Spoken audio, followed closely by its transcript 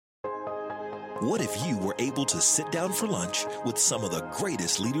What if you were able to sit down for lunch with some of the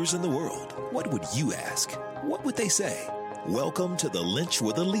greatest leaders in the world? What would you ask? What would they say? Welcome to the Lynch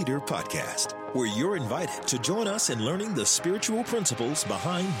with a Leader podcast, where you're invited to join us in learning the spiritual principles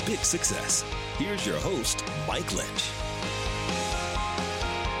behind big success. Here's your host, Mike Lynch.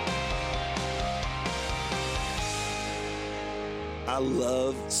 I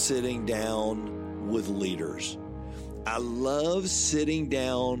love sitting down with leaders. I love sitting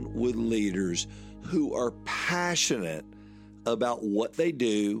down with leaders who are passionate about what they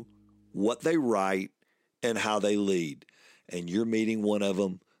do, what they write, and how they lead. And you're meeting one of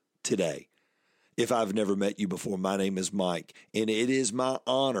them today. If I've never met you before, my name is Mike, and it is my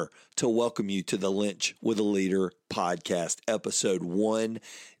honor to welcome you to the Lynch with a Leader podcast, episode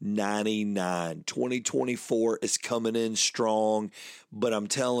 199. 2024 is coming in strong, but I'm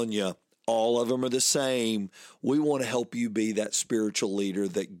telling you, all of them are the same. We want to help you be that spiritual leader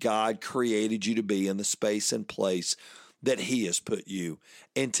that God created you to be in the space and place that He has put you.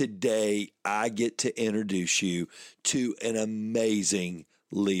 And today I get to introduce you to an amazing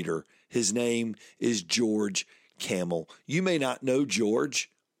leader. His name is George Kamel. You may not know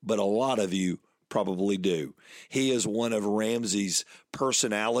George, but a lot of you probably do. He is one of Ramsey's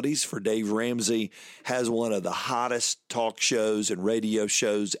personalities. For Dave Ramsey has one of the hottest talk shows and radio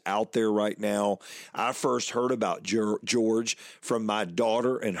shows out there right now. I first heard about George from my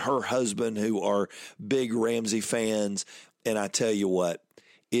daughter and her husband, who are big Ramsey fans. And I tell you what,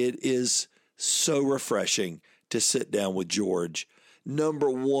 it is so refreshing to sit down with George. Number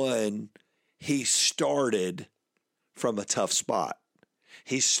one, he started from a tough spot.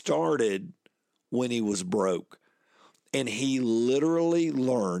 He started when he was broke, and he literally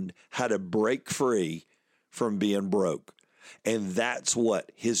learned how to break free from being broke. And that's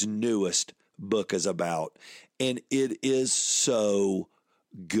what his newest book is about. And it is so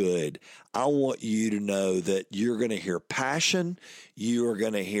good. I want you to know that you're going to hear passion. You are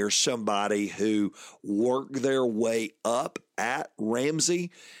going to hear somebody who worked their way up at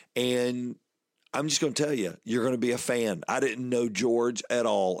Ramsey, and I'm just going to tell you, you're going to be a fan. I didn't know George at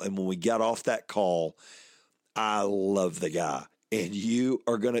all. And when we got off that call, I love the guy. And you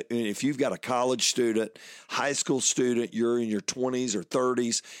are going to, if you've got a college student, high school student, you're in your 20s or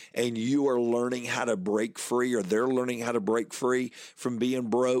 30s, and you are learning how to break free, or they're learning how to break free from being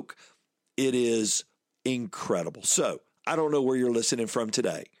broke, it is incredible. So I don't know where you're listening from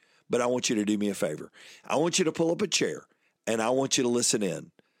today, but I want you to do me a favor. I want you to pull up a chair, and I want you to listen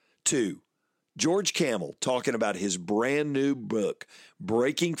in to George Kamel talking about his brand new book,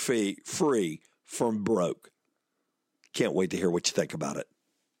 Breaking Free from Broke. Can't wait to hear what you think about it.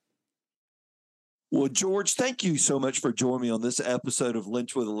 Well, George, thank you so much for joining me on this episode of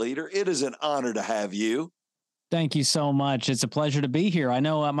Lynch with a Leader. It is an honor to have you. Thank you so much. It's a pleasure to be here. I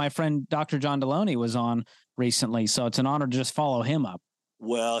know my friend Dr. John Deloney was on recently, so it's an honor to just follow him up.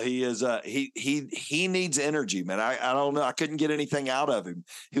 Well, he is he needs energy, man. I don't know. I couldn't get anything out of him.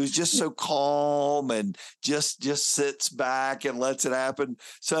 He was just so calm and just sits back and lets it happen.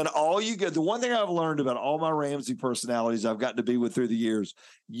 So, and all you get, the one thing I've learned about all my Ramsey personalities I've gotten to be with through the years,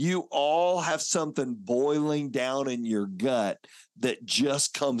 you all have something boiling down in your gut that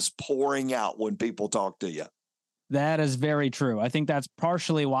just comes pouring out when people talk to you. That is very true. I think that's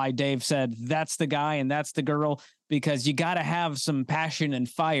partially why Dave said that's the guy and that's the girl, because you got to have some passion and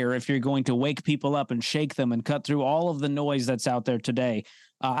fire if you're going to wake people up and shake them and cut through all of the noise that's out there today.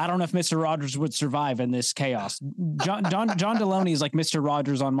 I don't know if Mr. Rogers would survive in this chaos. John Deloney is like Mr.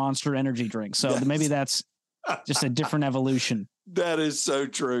 Rogers on Monster Energy drinks. So maybe that's just a different evolution. That is so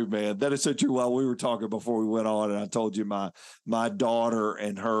true, man. That is so true. While we were talking before we went on, and I told you my daughter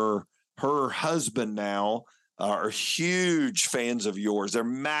and her husband now are huge fans of yours. They're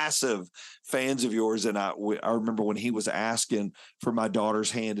massive fans of yours. And I remember when he was asking for my daughter's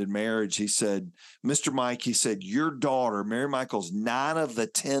hand in marriage, he said, Mr. Mike, he said, your daughter, Mary Michael's 9 of the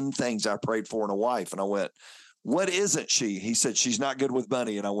 10 things I prayed for in a wife. And I went, what isn't she? He said, she's not good with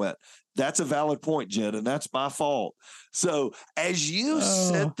money. And I went, that's a valid point, Jen, and that's my fault. So as you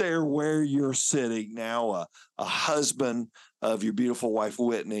sit there where you're sitting now, a husband of your beautiful wife,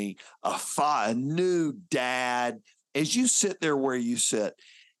 Whitney, a new dad, as you sit there where you sit,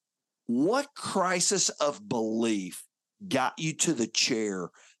 what crisis of belief got you to the chair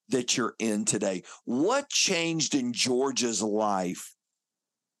that you're in today? What changed in George's life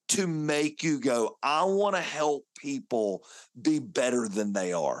to make you go, I want to help people be better than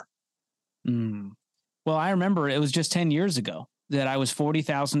they are? Well, I remember it was just 10 years ago that I was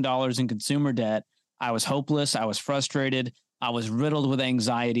 $40,000 in consumer debt. I was hopeless. I was frustrated. I was riddled with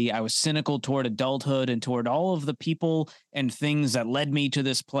anxiety. I was cynical toward adulthood and toward all of the people and things that led me to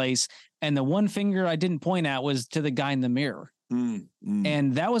this place. And the one finger I didn't point at was to the guy in the mirror.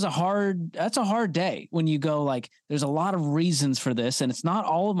 And that's a hard day when you go like, there's a lot of reasons for this and it's not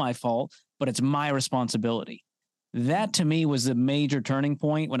all of my fault, but it's my responsibility. That to me was the major turning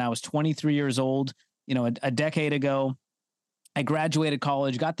point when I was 23 years old, a decade ago. I graduated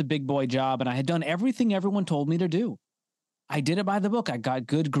college, got the big boy job, and I had done everything everyone told me to do. I did it by the book. I got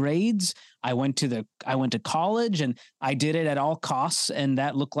good grades. I went to college and I did it at all costs. And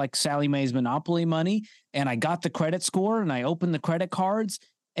that looked like Sally Mae's Monopoly money. And I got the credit score and I opened the credit cards.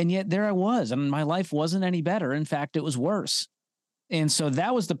 And yet there I was. And my life wasn't any better. In fact, it was worse. And so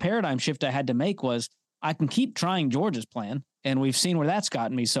that was the paradigm shift I had to make was I can keep trying George's plan. And we've seen where that's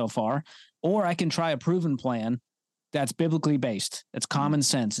gotten me so far. Or I can try a proven plan that's biblically based. It's common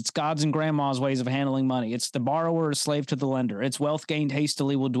sense. It's God's and grandma's ways of handling money. It's the borrower is slave to the lender. It's wealth gained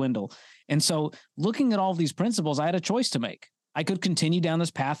hastily will dwindle. And so looking at all of these principles, I had a choice to make. I could continue down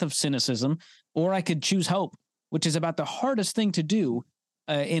this path of cynicism, or I could choose hope, which is about the hardest thing to do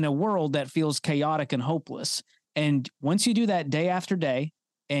in a world that feels chaotic and hopeless. And once you do that day after day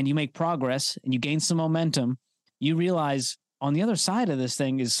and you make progress and you gain some momentum, you realize on the other side of this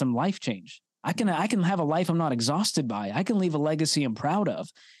thing is some life change. I can have a life I'm not exhausted by. I can leave a legacy I'm proud of.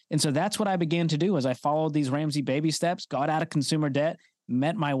 And so that's what I began to do as I followed these Ramsey baby steps, got out of consumer debt,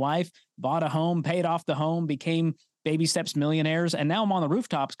 met my wife, bought a home, paid off the home, became baby steps millionaires. And now I'm on the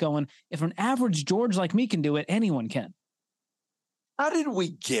rooftops going, if an average George like me can do it, anyone can. How did we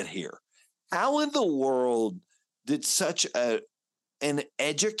get here? How in the world did such an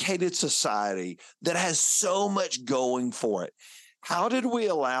educated society that has so much going for it, how did we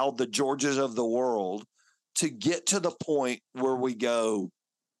allow the Georges of the world to get to the point where we go,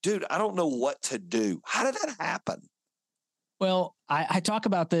 dude, I don't know what to do? How did that happen? Well, I talk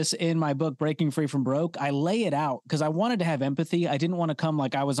about this in my book, Breaking Free from Broke. I lay it out because I wanted to have empathy. I didn't want to come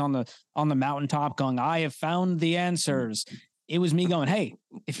like I was on the mountaintop going, I have found the answers. It was me going, hey,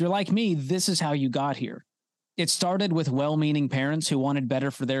 if you're like me, this is how you got here. It started with well-meaning parents who wanted better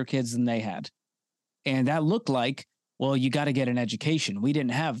for their kids than they had. And that looked like, well, you got to get an education. We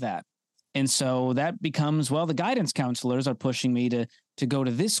didn't have that. And so that becomes, well, the guidance counselors are pushing me to go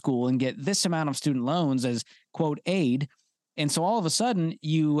to this school and get this amount of student loans as, quote, aid. And so all of a sudden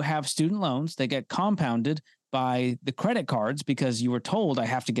you have student loans that get compounded by the credit cards because you were told I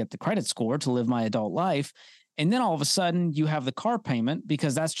have to get the credit score to live my adult life. And then all of a sudden you have the car payment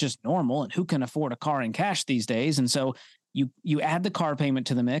because that's just normal. And who can afford a car in cash these days? And so you add the car payment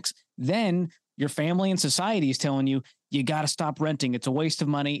to the mix. Then your family and society is telling you, you got to stop renting. It's a waste of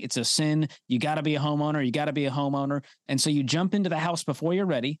money. It's a sin. You got to be a homeowner. You got to be a homeowner. And so you jump into the house before you're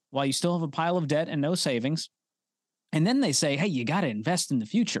ready while you still have a pile of debt and no savings. And then they say, hey, you got to invest in the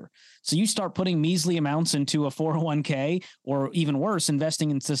future. So you start putting measly amounts into a 401k, or even worse,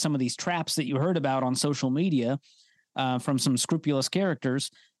 investing into some of these traps that you heard about on social media from some scrupulous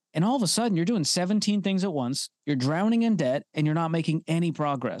characters. And all of a sudden you're doing 17 things at once. You're drowning in debt and you're not making any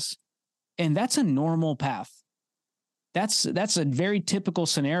progress. And that's a normal path. That's a very typical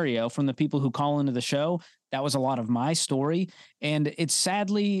scenario from the people who call into the show. That was a lot of my story. And it's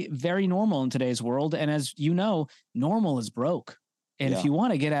sadly very normal in today's world. And as you know, normal is broke. And if you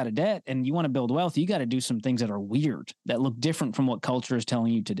want to get out of debt and you want to build wealth, you got to do some things that are weird, that look different from what culture is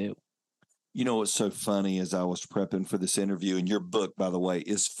telling you to do. You know, what's so funny as I was prepping for this interview, and your book, by the way,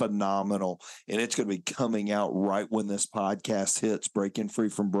 is phenomenal. And it's going to be coming out right when this podcast hits, Breaking Free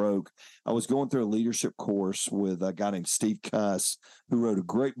from Broke. I was going through a leadership course with a guy named Steve Cuss, who wrote a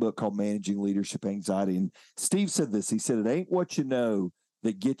great book called Managing Leadership Anxiety. And Steve said this, he said, it ain't what you know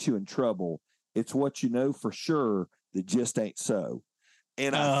that gets you in trouble. It's what you know for sure that just ain't so.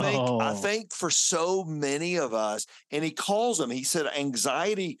 And I think for so many of us, and he calls them, he said,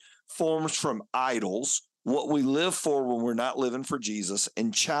 anxiety forms from idols, what we live for when we're not living for Jesus,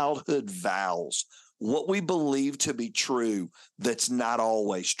 and childhood vows, what we believe to be true that's not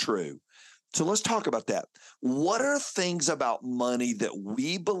always true. So let's talk about that. What are things about money that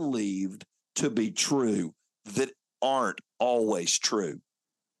we believed to be true that aren't always true?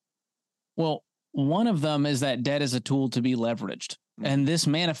 Well, one of them is that debt is a tool to be leveraged. And this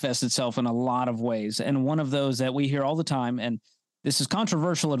manifests itself in a lot of ways. And one of those that we hear all the time, and this is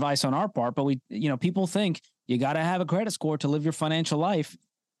controversial advice on our part, but people think you got to have a credit score to live your financial life.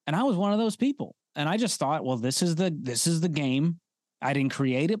 And I was one of those people. And I just thought, well, this is the game. I didn't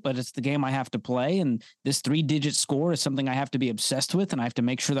create it, but it's the game I have to play. And this 3-digit score is something I have to be obsessed with. And I have to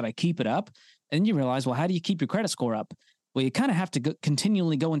make sure that I keep it up. And then you realize, well, how do you keep your credit score up? Well, you kind of have to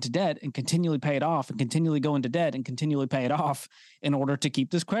continually go into debt and continually pay it off and continually go into debt and continually pay it off in order to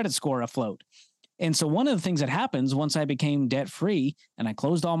keep this credit score afloat. And so one of the things that happens once I became debt free and I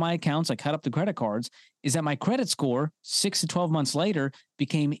closed all my accounts, I cut up the credit cards, is that my credit score 6 to 12 months later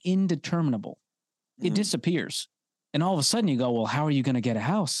became indeterminable. It disappears. And all of a sudden you go, well, how are you going to get a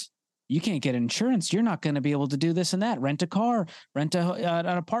house? You can't get insurance. You're not going to be able to do this and that, rent a car, rent an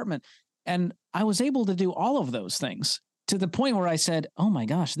apartment. And I was able to do all of those things to the point where I said, oh my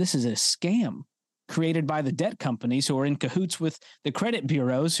gosh, this is a scam created by the debt companies who are in cahoots with the credit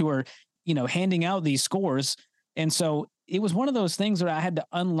bureaus who are, handing out these scores. And so it was one of those things where I had to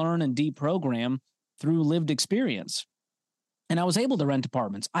unlearn and deprogram through lived experience. And I was able to rent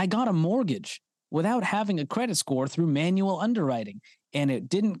apartments. I got a mortgage without having a credit score through manual underwriting. And it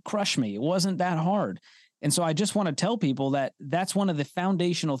didn't crush me. It wasn't that hard. And so I just want to tell people that that's one of the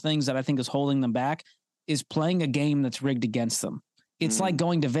foundational things that I think is holding them back, is playing a game that's rigged against them. It's like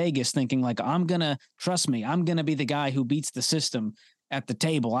going to Vegas thinking like, I'm going to be the guy who beats the system at the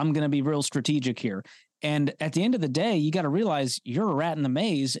table. I'm going to be real strategic here. And at the end of the day, you got to realize you're a rat in the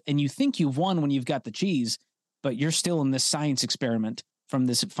maze and you think you've won when you've got the cheese, but you're still in this science experiment from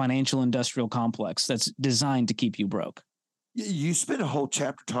this financial industrial complex that's designed to keep you broke. You spent a whole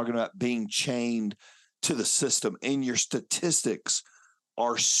chapter talking about being chained to the system, and your statistics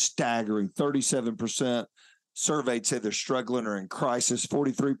are staggering. 37% surveyed say they're struggling or in crisis.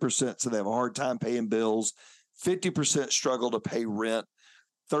 43% say they have a hard time paying bills. 50% struggle to pay rent.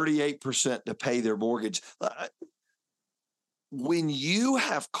 38% to pay their mortgage. When you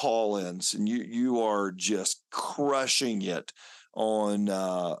have call-ins and you are just crushing it on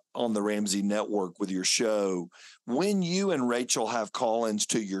the Ramsey Network with your show, when you and Rachel have call-ins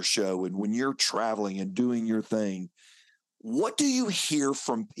to your show and when you're traveling and doing your thing, what do you hear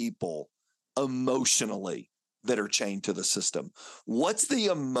from people emotionally that are chained to the system? What's the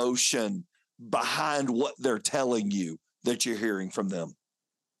emotion behind what they're telling you that you're hearing from them?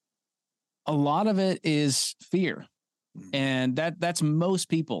 A lot of it is fear. And that's most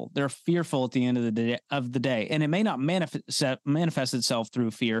people. They're fearful at the end of the day. And it may not manifest itself through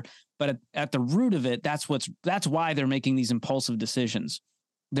fear, but at the root of it, that's why they're making these impulsive decisions.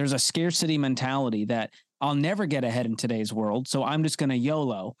 There's a scarcity mentality that I'll never get ahead in today's world, so I'm just going to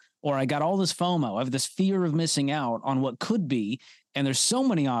YOLO, or I got all this FOMO. I have this fear of missing out on what could be. And there's so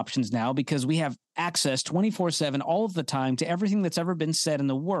many options now because we have access 24/7 all of the time to everything that's ever been said in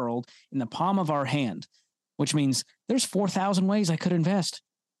the world in the palm of our hand, which means there's 4,000 ways I could invest.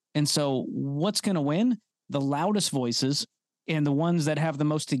 And so what's going to win? The loudest voices and the ones that have the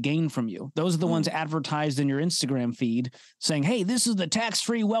most to gain from you. Those are the ones advertised in your Instagram feed saying, hey, this is the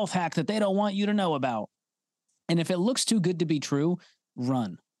tax-free wealth hack that they don't want you to know about. And if it looks too good to be true,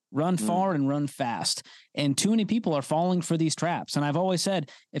 run far and run fast. And too many people are falling for these traps. And I've always said,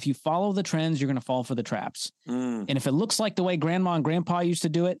 if you follow the trends, you're going to fall for the traps. And if it looks like the way grandma and grandpa used to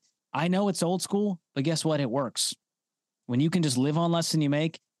do it, I know it's old school, but guess what? It works. When you can just live on less than you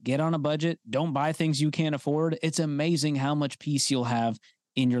make, get on a budget, don't buy things you can't afford, it's amazing how much peace you'll have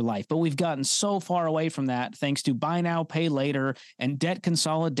in your life. But we've gotten so far away from that thanks to buy now, pay later and debt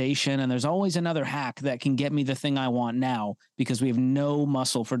consolidation. And there's always another hack that can get me the thing I want now because we have no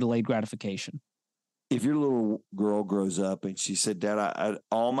muscle for delayed gratification. If your little girl grows up and she said, Dad,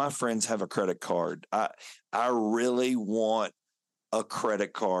 all my friends have a credit card. I really want a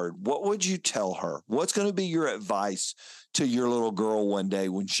credit card. What would you tell her? What's going to be your advice to your little girl one day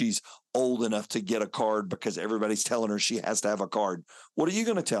when she's old enough to get a card because everybody's telling her she has to have a card? What are you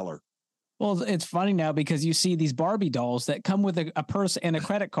going to tell her? Well, it's funny now because you see these Barbie dolls that come with a purse and a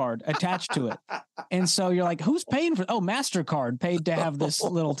credit card attached to it. And so you're like, who's paying for? Oh, MasterCard paid to have this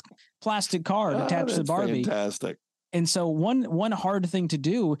little plastic card attached to the Barbie. Fantastic. And so one hard thing to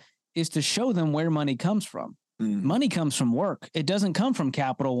do is to show them where money comes from. Money comes from work. It doesn't come from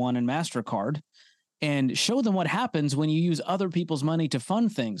Capital One and MasterCard. And show them what happens when you use other people's money to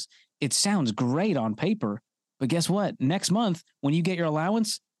fund things. It sounds great on paper, but guess what? Next month, when you get your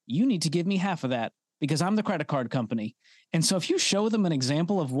allowance, you need to give me half of that because I'm the credit card company. And so if you show them an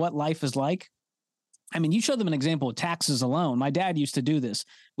example of what life is like, I mean, you show them an example of taxes alone. My dad used to do this.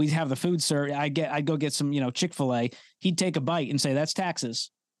 We'd have the food, sir. I'd go get some, Chick-fil-A. He'd take a bite and say, that's taxes.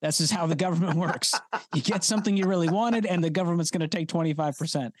 That's just how the government works. You get something you really wanted and the government's going to take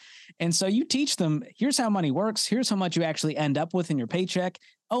 25%. And so you teach them, here's how money works. Here's how much you actually end up with in your paycheck.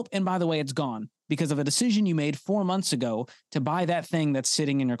 Oh, and by the way, it's gone because of a decision you made 4 months ago to buy that thing that's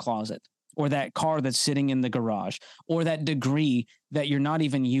sitting in your closet or that car that's sitting in the garage or that degree that you're not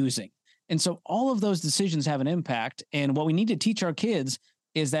even using. And so all of those decisions have an impact. And what we need to teach our kids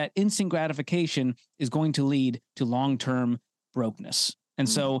is that instant gratification is going to lead to long-term brokenness. And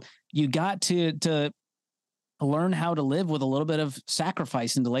so you got to learn how to live with a little bit of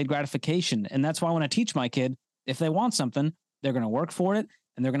sacrifice and delayed gratification. And that's why when I teach my kid, if they want something, they're going to work for it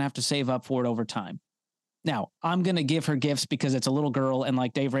and they're going to have to save up for it over time. Now, I'm going to give her gifts because it's a little girl. And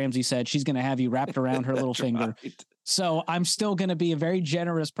like Dave Ramsey said, she's going to have you wrapped around her little finger. Right. So I'm still going to be a very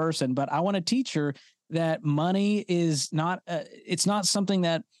generous person, but I want to teach her that money is not, it's not something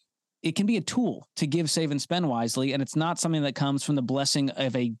that it can be a tool to give, save, and spend wisely. And it's not something that comes from the blessing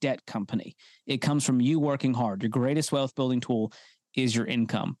of a debt company. It comes from you working hard. Your greatest wealth building tool is your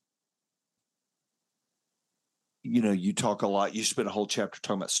income. You know, you talk a lot, you spent a whole chapter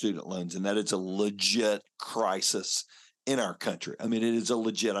talking about student loans, and that is a legit crisis in our country. I mean, it is a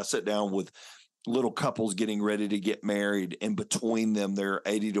legit, I sat down with little couples getting ready to get married, and between them, they're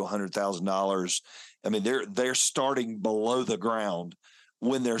 $80,000 to $100,000. I mean, they're starting below the ground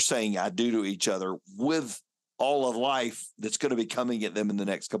when they're saying I do to each other with all of life that's going to be coming at them in the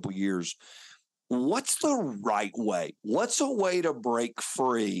next couple of years. What's the right way? What's a way to break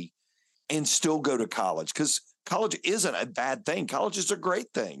free and still go to college? Because college isn't a bad thing. College is a great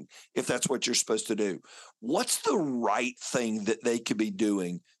thing if that's what you're supposed to do. What's the right thing that they could be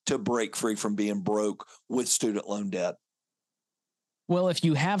doing to break free from being broke with student loan debt? Well, if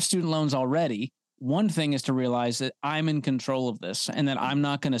you have student loans already, one thing is to realize that I'm in control of this and that I'm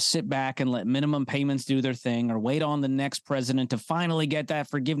not going to sit back and let minimum payments do their thing or wait on the next president to finally get that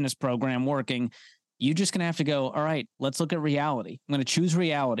forgiveness program working. You're just going to have to go, all right, let's look at reality. I'm going to choose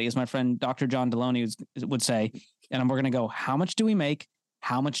reality, as my friend Dr. John Deloney would say. And we're going to go, how much do we make?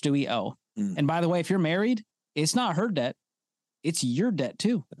 How much do we owe? And by the way, if you're married, it's not her debt. It's your debt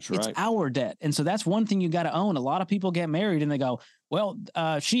too. That's right. It's our debt. And so that's one thing you got to own. A lot of people get married and they go, well,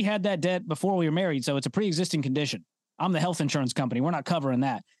 she had that debt before we were married, so it's a pre-existing condition. I'm the health insurance company. We're not covering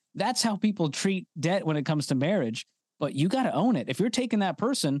that. That's how people treat debt when it comes to marriage. But you got to own it. If you're taking that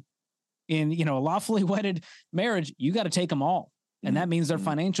person in, a lawfully wedded marriage, you got to take them all. And that means their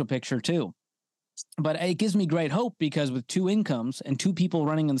financial picture too. But it gives me great hope because with two incomes and two people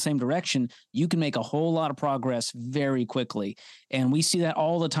running in the same direction, you can make a whole lot of progress very quickly. And we see that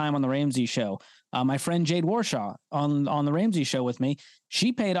all the time on the Ramsey Show. My friend Jade Warshaw on the Ramsey Show with me,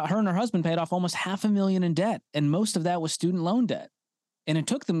 her and her husband paid off almost $500,000 in debt. And most of that was student loan debt. And it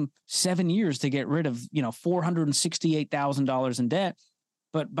took them 7 years to get rid of, $468,000 in debt.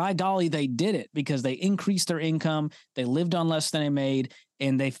 But by golly, they did it because they increased their income. They lived on less than they made,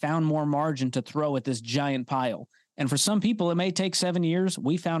 and they found more margin to throw at this giant pile. And for some people, it may take 7 years.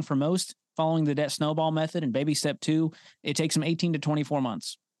 We found for most, following the debt snowball method and baby step 2, it takes them 18 to 24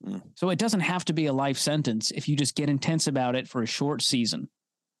 months. So it doesn't have to be a life sentence if you just get intense about it for a short season.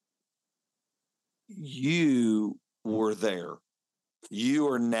 You were there. You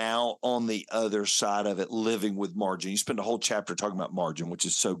are now on the other side of it, living with margin. You spend a whole chapter talking about margin, which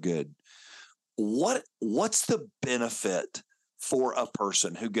is so good. What's the benefit for a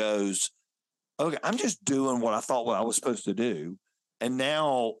person who goes, okay, I'm just doing what I thought I was supposed to do, and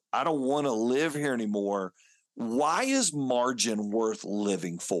now I don't want to live here anymore? Why is margin worth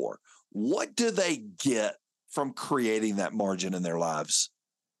living for? What do they get from creating that margin in their lives?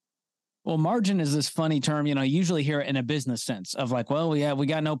 Well, margin is this funny term, you usually hear it in a business sense of like, well, we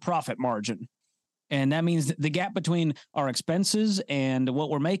got no profit margin. And that means the gap between our expenses and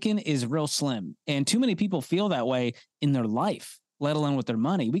what we're making is real slim. And too many people feel that way in their life, let alone with their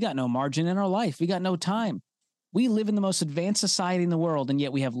money. We got no margin in our life. We got no time. We live in the most advanced society in the world, and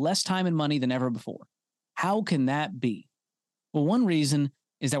yet we have less time and money than ever before. How can that be? Well, one reason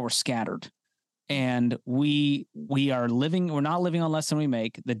is that we're scattered. And we're not living on less than we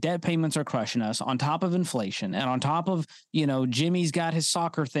make. The debt payments are crushing us on top of inflation and on top of, Jimmy's got his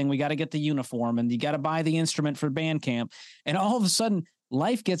soccer thing. We got to get the uniform and you got to buy the instrument for band camp. And all of a sudden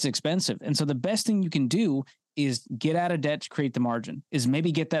life gets expensive. And so the best thing you can do is get out of debt to create the margin, is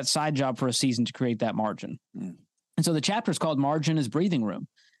maybe get that side job for a season to create that margin. And so the chapter is called Margin is Breathing Room.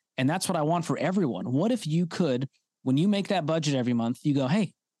 And that's what I want for everyone. What if you could, when you make that budget every month, you go,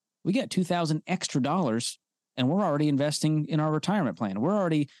 hey, we got $2,000 extra dollars and we're already investing in our retirement plan. We're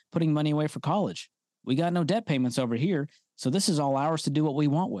already putting money away for college. We got no debt payments over here. So this is all ours to do what we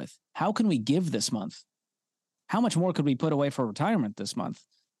want with. How can we give this month? How much more could we put away for retirement this month?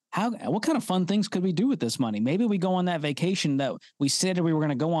 What kind of fun things could we do with this money? Maybe we go on that vacation that we said we were going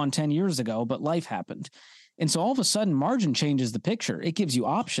to go on 10 years ago, but life happened. And so all of a sudden margin changes the picture. It gives you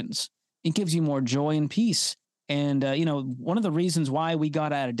options. It gives you more joy and peace. And, one of the reasons why we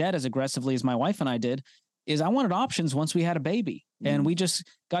got out of debt as aggressively as my wife and I did is I wanted options once we had a baby. And we just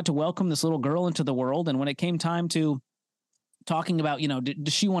got to welcome this little girl into the world. And when it came time to talking about,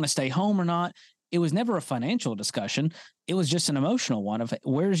 does she want to stay home or not? It was never a financial discussion. It was just an emotional one of,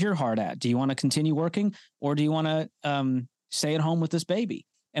 where's your heart at? Do you want to continue working, or do you want to stay at home with this baby?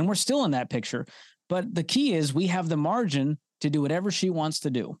 And we're still in that picture. But the key is we have the margin to do whatever she wants to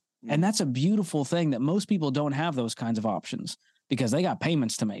do. And that's a beautiful thing that most people don't have those kinds of options because they got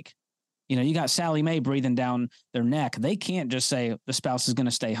payments to make. You got Sally Mae breathing down their neck. They can't just say the spouse is going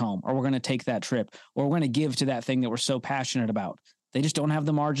to stay home, or we're going to take that trip, or we're going to give to that thing that we're so passionate about. They just don't have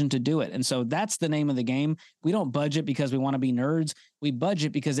the margin to do it. And so that's the name of the game. We don't budget because we want to be nerds. We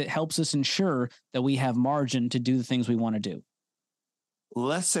budget because it helps us ensure that we have margin to do the things we want to do.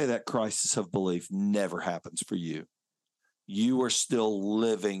 Let's say that crisis of belief never happens for you. You are still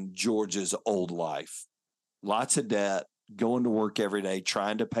living George's old life. Lots of debt, going to work every day,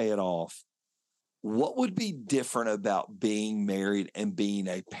 trying to pay it off. What would be different about being married and being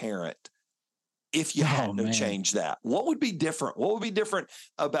a parent if you had to change that? What would be different? What would be different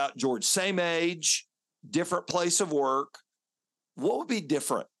about George? Same age, different place of work. What would be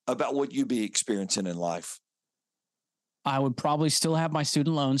different about what you'd be experiencing in life? I would probably still have my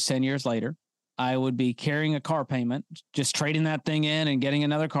student loans 10 years later. I would be carrying a car payment, just trading that thing in and getting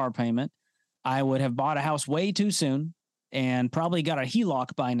another car payment. I would have bought a house way too soon and probably got a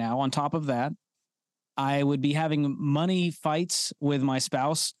HELOC by now on top of that. I would be having money fights with my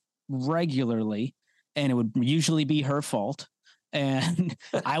spouse regularly, and it would usually be her fault. And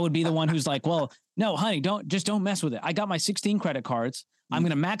I would be the one who's like, well, no, honey, don't mess with it. I got my 16 credit cards. I'm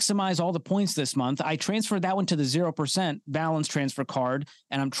going to maximize all the points this month. I transferred that one to the 0% balance transfer card.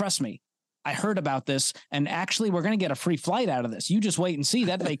 And trust me, I heard about this, and actually we're going to get a free flight out of this. You just wait and see.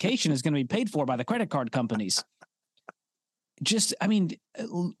 That vacation is going to be paid for by the credit card companies.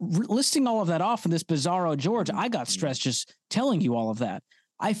 Listing all of that off in this bizarro George, I got stressed just telling you all of that.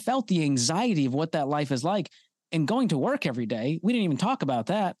 I felt the anxiety of what that life is like, and going to work every day. We didn't even talk about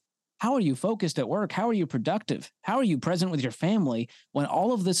that. How are you focused at work? How are you productive? How are you present with your family when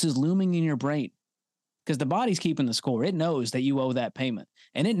all of this is looming in your brain? Because the body's keeping the score. It knows that you owe that payment,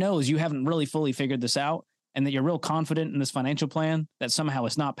 and it knows you haven't really fully figured this out, and that you're real confident in this financial plan that somehow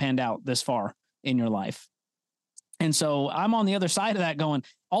it's not panned out this far in your life. And so I'm on the other side of that going,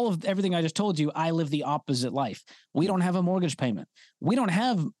 all of everything I just told you, I live the opposite life. We don't have a mortgage payment. We don't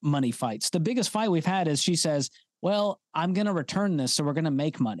have money fights. The biggest fight we've had is she says, well, I'm going to return this, so we're going to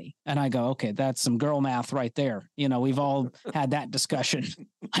make money. And I go, okay, that's some girl math right there. We've all had that discussion.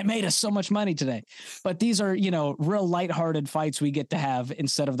 I made us so much money today. But these are, real lighthearted fights we get to have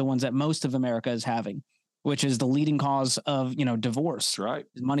instead of the ones that most of America is having, which is the leading cause of, divorce. That's right.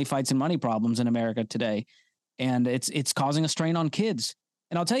 Money fights and money problems in America today. And it's causing a strain on kids.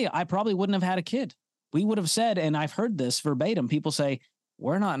 And I'll tell you, I probably wouldn't have had a kid. We would have said, and I've heard this verbatim, people say,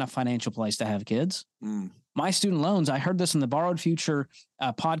 we're not in a financial place to have kids. My student loans, I heard this in the Borrowed Future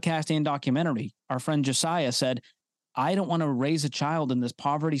podcast and documentary. Our friend Josiah said, I don't want to raise a child in this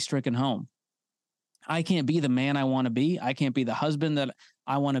poverty-stricken home. I can't be the man I want to be. I can't be the husband that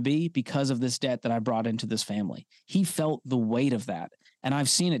I want to be because of this debt that I brought into this family. He felt the weight of that. And I've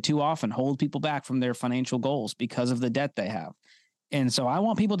seen it too often hold people back from their financial goals because of the debt they have. And so I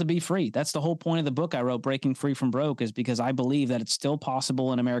want people to be free. That's the whole point of the book I wrote, Breaking Free from Broke, is because I believe that it's still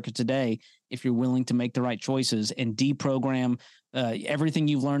possible in America today if you're willing to make the right choices and deprogram everything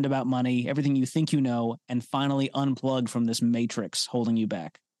you've learned about money, everything you think you know, and finally unplug from this matrix holding you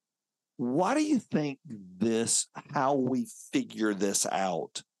back. Why do you think how we figure this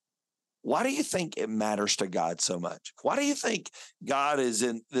out, why do you think it matters to God so much? Why do you think God is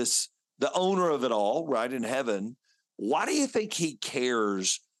in this, the owner of it all, right, in heaven? Why do you think he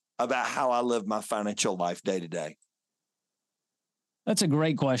cares about how I live my financial life day to day? That's a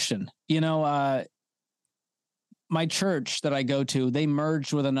great question. My church that I go to, they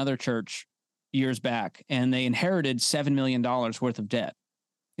merged with another church years back, and they inherited $7 million worth of debt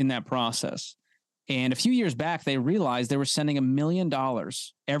in that process. And a few years back, they realized they were sending $1 million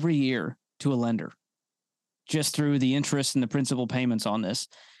every year to a lender just through the interest and the principal payments on this.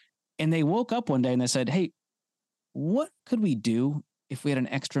 And they woke up one day and they said, hey, what could we do if we had an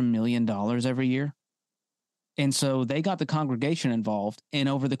extra $1 million every year? And so they got the congregation involved. And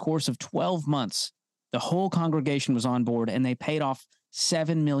over the course of 12 months, the whole congregation was on board, and they paid off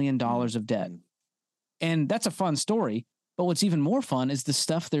 $7 million of debt. And that's a fun story. But what's even more fun is the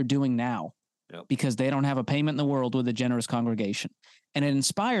stuff they're doing now, because they don't have a payment in the world with a generous congregation. And it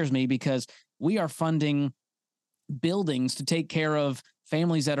inspires me because we are funding buildings to take care of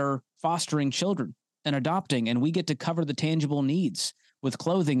families that are fostering children and adopting, and we get to cover the tangible needs with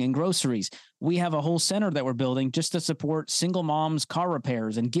clothing and groceries. We have a whole center that we're building just to support single moms' car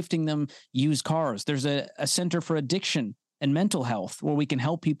repairs and gifting them used cars. There's a center for addiction and mental health, where we can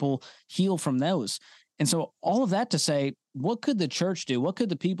help people heal from those. And so all of that to say, what could the church do? What could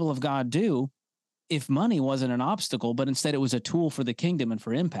the people of God do if money wasn't an obstacle, but instead it was a tool for the kingdom and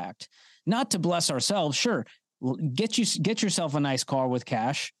for impact? Not to bless ourselves. Sure. Get yourself a nice car with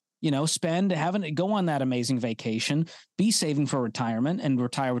cash, go on that amazing vacation, be saving for retirement and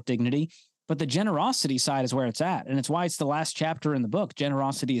retire with dignity. But the generosity side is where it's at. And it's why it's the last chapter in the book.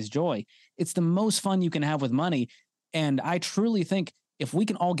 Generosity is joy. It's the most fun you can have with money. And I truly think if we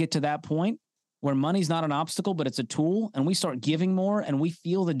can all get to that point where money's not an obstacle, but it's a tool, and we start giving more and we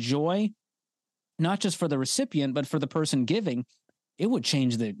feel the joy, not just for the recipient, but for the person giving, it would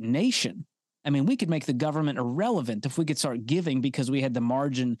change the nation. I mean, we could make the government irrelevant if we could start giving because we had the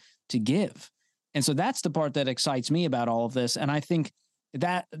margin to give. And so that's the part that excites me about all of this. And I think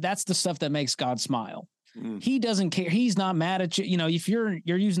that's the stuff that makes God smile. He doesn't care. He's not mad at you. If you're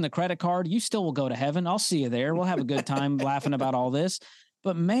using the credit card, you still will go to heaven. I'll see you there. We'll have a good time laughing about all this.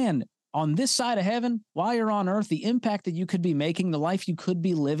 But man, on this side of heaven, while you're on earth, the impact that you could be making, the life you could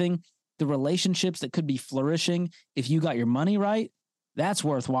be living, the relationships that could be flourishing if you got your money right, that's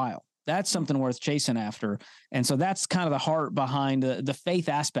worthwhile. That's something worth chasing after. And so that's kind of the heart behind the faith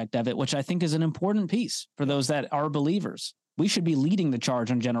aspect of it, which I think is an important piece for those that are believers. We should be leading the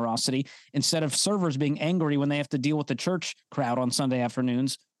charge on generosity instead of servers being angry when they have to deal with the church crowd on Sunday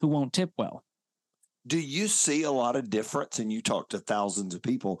afternoons who won't tip well. Do you see a lot of difference, and you talk to thousands of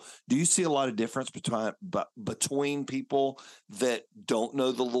people, do you see a lot of difference between people that don't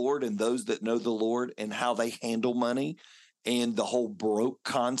know the Lord and those that know the Lord and how they handle money and the whole broke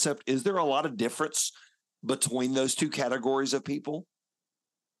concept? Is there a lot of difference between those two categories of people?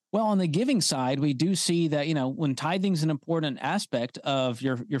 Well, on the giving side, we do see that, when tithing is an important aspect of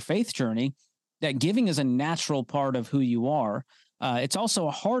your faith journey, that giving is a natural part of who you are. It's also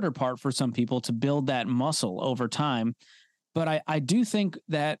a harder part for some people to build that muscle over time. But I do think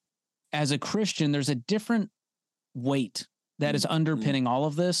that as a Christian, there's a different weight that is underpinning all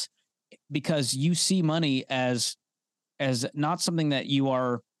of this, because you see money as not something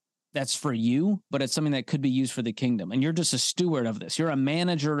that's for you, but it's something that could be used for the kingdom. And you're just a steward of this. You're a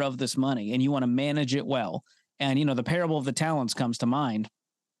manager of this money, and you want to manage it well. And, the parable of the talents comes to mind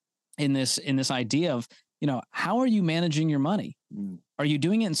in this idea of, how are you managing your money? Are you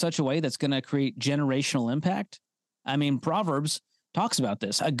doing it in such a way that's going to create generational impact? I mean, Proverbs talks about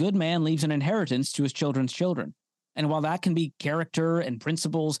this. A good man leaves an inheritance to his children's children. And while that can be character and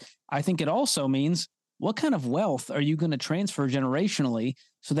principles, I think it also means, what kind of wealth are you going to transfer generationally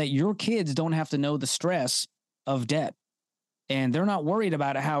so that your kids don't have to know the stress of debt? And they're not worried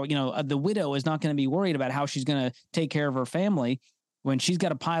about how, the widow is not going to be worried about how she's going to take care of her family when she's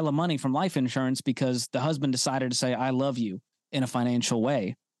got a pile of money from life insurance because the husband decided to say, I love you, in a financial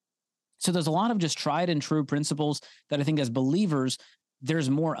way. So there's a lot of just tried and true principles that I think as believers, there's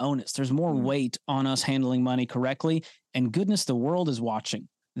more onus, there's more weight on us handling money correctly. And goodness, the world is watching.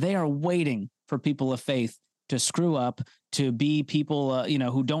 They are waiting for people of faith to screw up, to be people,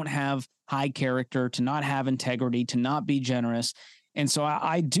 who don't have high character, to not have integrity, to not be generous. And so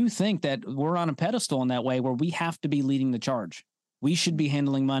I do think that we're on a pedestal in that way where we have to be leading the charge. We should be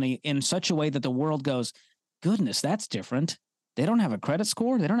handling money in such a way that the world goes, goodness, that's different. They don't have a credit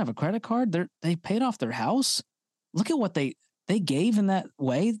score. They don't have a credit card. They paid off their house. Look at what they gave in that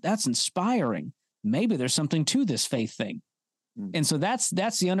way. That's inspiring. Maybe there's something to this faith thing. And so that's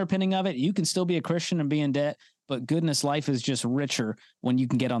the underpinning of it. You can still be a Christian and be in debt, but goodness, life is just richer when you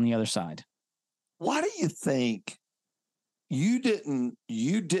can get on the other side. Why do you think you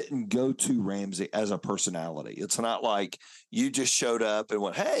didn't go to Ramsey as a personality? It's not like you just showed up and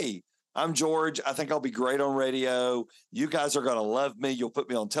went, hey, I'm George. I think I'll be great on radio. You guys are going to love me. You'll put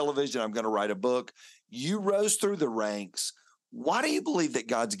me on television. I'm going to write a book. You rose through the ranks. Why do you believe that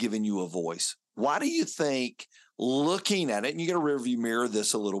God's given you a voice? Why do you think, looking at it, and you got to rearview mirror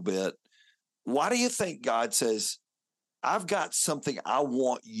this a little bit, why do you think God says, I've got something I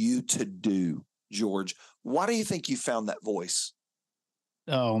want you to do, George? Why do you think you found that voice?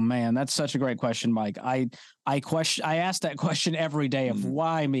 Oh man, that's such a great question, Mike. I ask that question every day of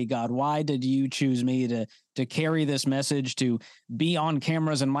why me, God? Why did you choose me to carry this message, to be on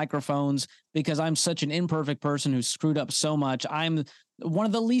cameras and microphones? Because I'm such an imperfect person who's screwed up so much. I'm one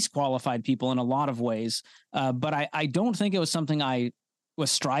of the least qualified people in a lot of ways. But I don't think it was something I was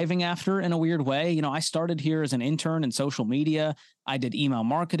striving after in a weird way. I started here as an intern in social media. I did email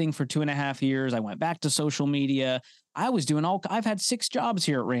marketing for 2.5 years. I went back to social media. I've had 6 jobs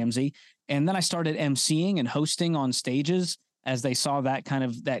here at Ramsey. And then I started emceeing and hosting on stages as they saw that kind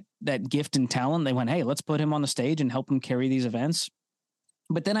of that gift and talent. They went, hey, let's put him on the stage and help him carry these events.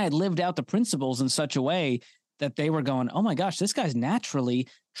 But then I had lived out the principles in such a way that they were going, oh my gosh, this guy's naturally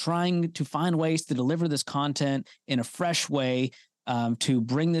trying to find ways to deliver this content in a fresh way, to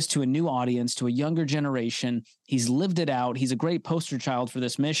bring this to a new audience, to a younger generation. He's lived it out. He's a great poster child for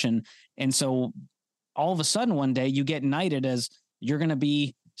this mission. And so all of a sudden one day you get knighted as you're going to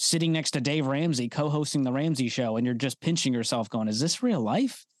be sitting next to Dave Ramsey, co-hosting the Ramsey Show, and you're just pinching yourself going, is this real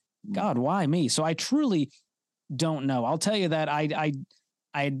life? God, why me? So I truly don't know. I'll tell you that I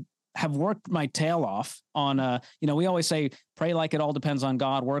have worked my tail off on, we always say, pray like it all depends on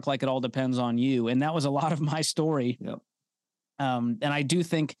God, work like it all depends on you. And that was a lot of my story. Yep. And I do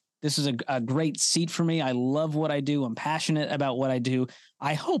think this is a great seat for me. I love what I do. I'm passionate about what I do.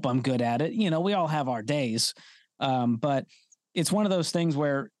 I hope I'm good at it. We all have our days. But it's one of those things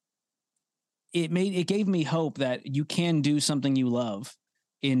where it gave me hope that you can do something you love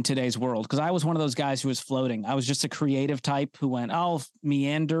in today's world. Cause I was one of those guys who was floating. I was just a creative type who went, I'll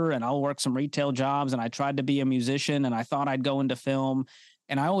meander and I'll work some retail jobs. And I tried to be a musician and I thought I'd go into film.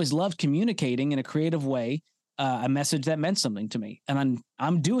 And I always loved communicating in a creative way, a message that meant something to me. And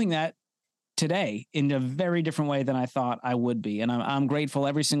I'm doing that today in a very different way than I thought I would be. And I'm grateful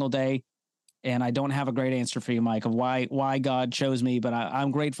every single day. And I don't have a great answer for you, Mike, of why God chose me, but I'm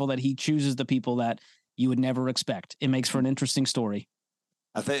grateful that he chooses the people that you would never expect. It makes for an interesting story.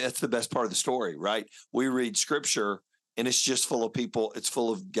 I think that's the best part of the story, right? We read scripture and it's just full of people. It's full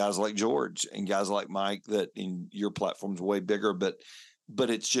of guys like George and guys like Mike that in your platform's way bigger, but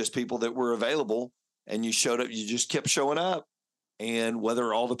it's just people that were available and you showed up, you just kept showing up. And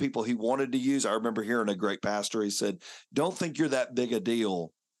whether all the people he wanted to use, I remember hearing a great pastor, he said, don't think you're that big a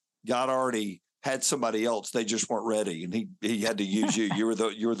deal. God already had somebody else. They just weren't ready. And he had to use you. You were the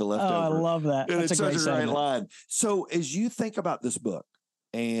leftover. Oh, I love that. And That's it's such a great sentiment. line. So as you think about this book,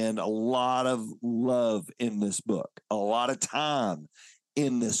 and a lot of love in this book, a lot of time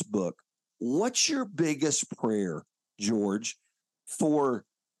in this book, what's your biggest prayer, George, for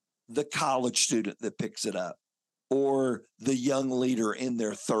the college student that picks it up, or the young leader in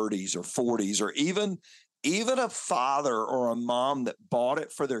their 30s or 40s, or even a father or a mom that bought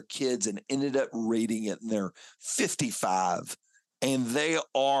it for their kids and ended up reading it and they're 55 and they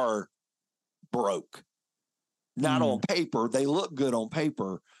are broke? Not on paper. They look good on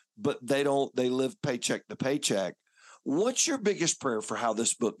paper, but they live paycheck to paycheck. What's your biggest prayer for how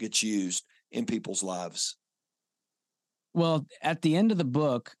this book gets used in people's lives? Well, at the end of the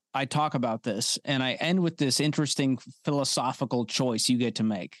book, I talk about this and I end with this interesting philosophical choice you get to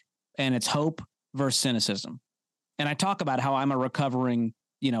make. And it's hope versus cynicism. And I talk about how I'm a recovering,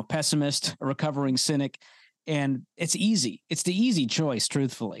 pessimist, a recovering cynic. And it's easy. It's the easy choice,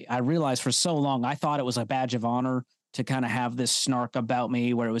 truthfully. I realized for so long, I thought it was a badge of honor to kind of have this snark about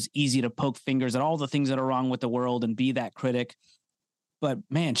me where it was easy to poke fingers at all the things that are wrong with the world and be that critic. But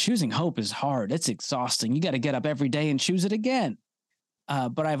man, choosing hope is hard. It's exhausting. You got to get up every day and choose it again.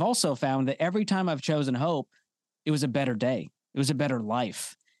 But I've also found that every time I've chosen hope, it was a better day. It was a better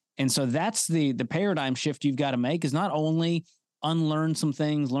life. And so that's the paradigm shift you've got to make, is not only unlearn some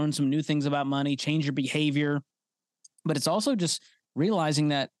things, learn some new things about money, change your behavior, but it's also just realizing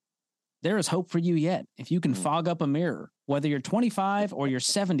that there is hope for you yet. If you can fog up a mirror, whether you're 25 or you're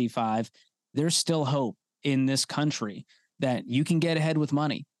 75, there's still hope in this country that you can get ahead with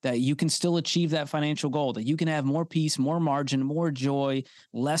money, that you can still achieve that financial goal, that you can have more peace, more margin, more joy,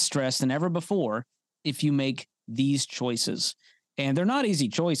 less stress than ever before if you make these choices. And they're not easy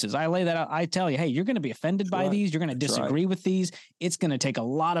choices. I lay that out. I tell you, hey, you're going to be offended by these. You're going to disagree with these. It's going to take a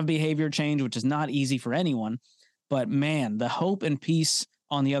lot of behavior change, which is not easy for anyone. But man, the hope and peace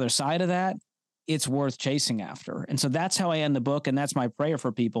on the other side of that, it's worth chasing after. And so that's how I end the book. And that's my prayer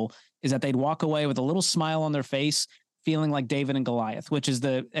for people, is that they'd walk away with a little smile on their face, feeling like David and Goliath, which is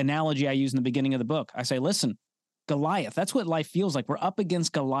the analogy I use in the beginning of the book. I say, listen, Goliath, that's what life feels like. We're up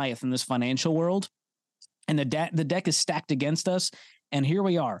against Goliath in this financial world. And the deck is stacked against us. And here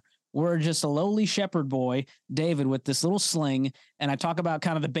we are. We're just a lowly shepherd boy, David, with this little sling. And I talk about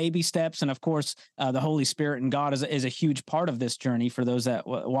kind of the baby steps. And of course, the Holy Spirit and God is a huge part of this journey for those that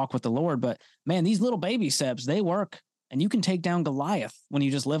walk with the Lord. But man, these little baby steps, they work. And you can take down Goliath when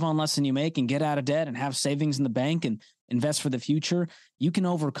you just live on less than you make and get out of debt and have savings in the bank and invest for the future. You can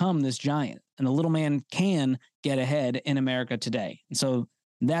overcome this giant. And the little man can get ahead in America today. And so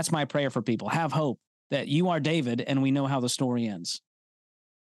that's my prayer for people. Have hope that you are David, and we know how the story ends.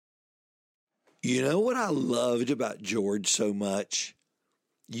 You know what I loved about George so much?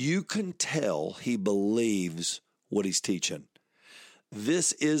 You can tell he believes what he's teaching.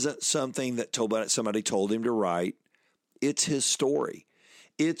 This isn't something that somebody told him to write. It's his story.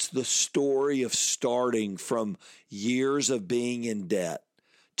 It's the story of starting from years of being in debt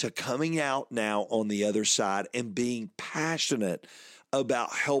to coming out now on the other side and being passionate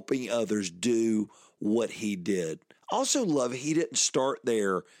about helping others do what he did. Also love he didn't start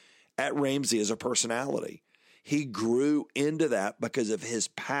there at Ramsey as a personality. He grew into that because of his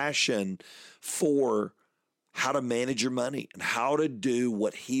passion for how to manage your money and how to do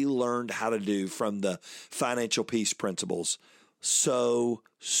what he learned how to do from the financial peace principles. So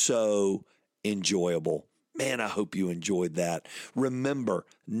enjoyable. Man, I hope you enjoyed that. Remember,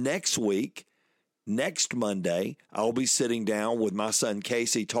 next Monday, I'll be sitting down with my son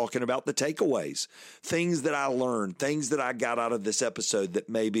Casey talking about the takeaways, things that I learned, things that I got out of this episode that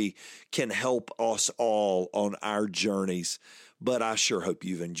maybe can help us all on our journeys. But I sure hope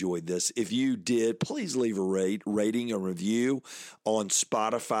you've enjoyed this. If you did, please leave a rating, a review on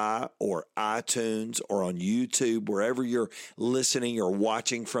Spotify or iTunes or on YouTube, wherever you're listening or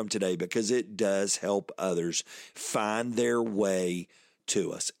watching from today, because it does help others find their way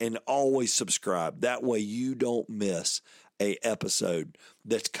to us. And always subscribe. That way you don't miss an episode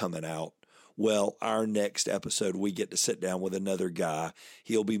that's coming out. Well, our next episode, we get to sit down with another guy.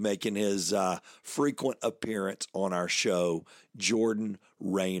 He'll be making his frequent appearance on our show, Jordan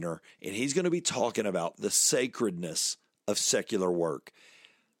Rayner, and he's going to be talking about the sacredness of secular work.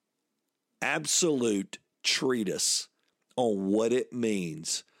 Absolute treatise on what it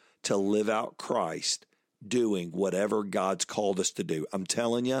means to live out Christ doing whatever God's called us to do. I'm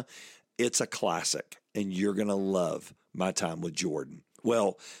telling you, it's a classic, and you're going to love my time with Jordan.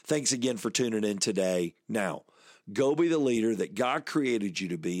 Well, thanks again for tuning in today. Now, go be the leader that God created you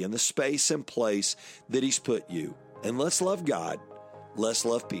to be in the space and place that he's put you. And let's love God, let's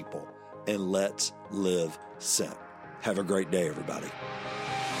love people, and let's live sent. Have a great day, everybody.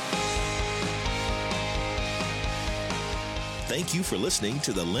 Thank you for listening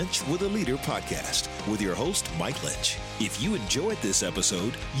to the Lynch with a Leader podcast with your host, Mike Lynch. If you enjoyed this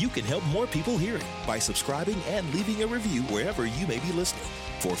episode, you can help more people hear it by subscribing and leaving a review wherever you may be listening.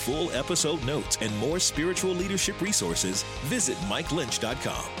 For full episode notes and more spiritual leadership resources, visit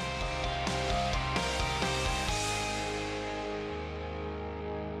MikeLynch.com.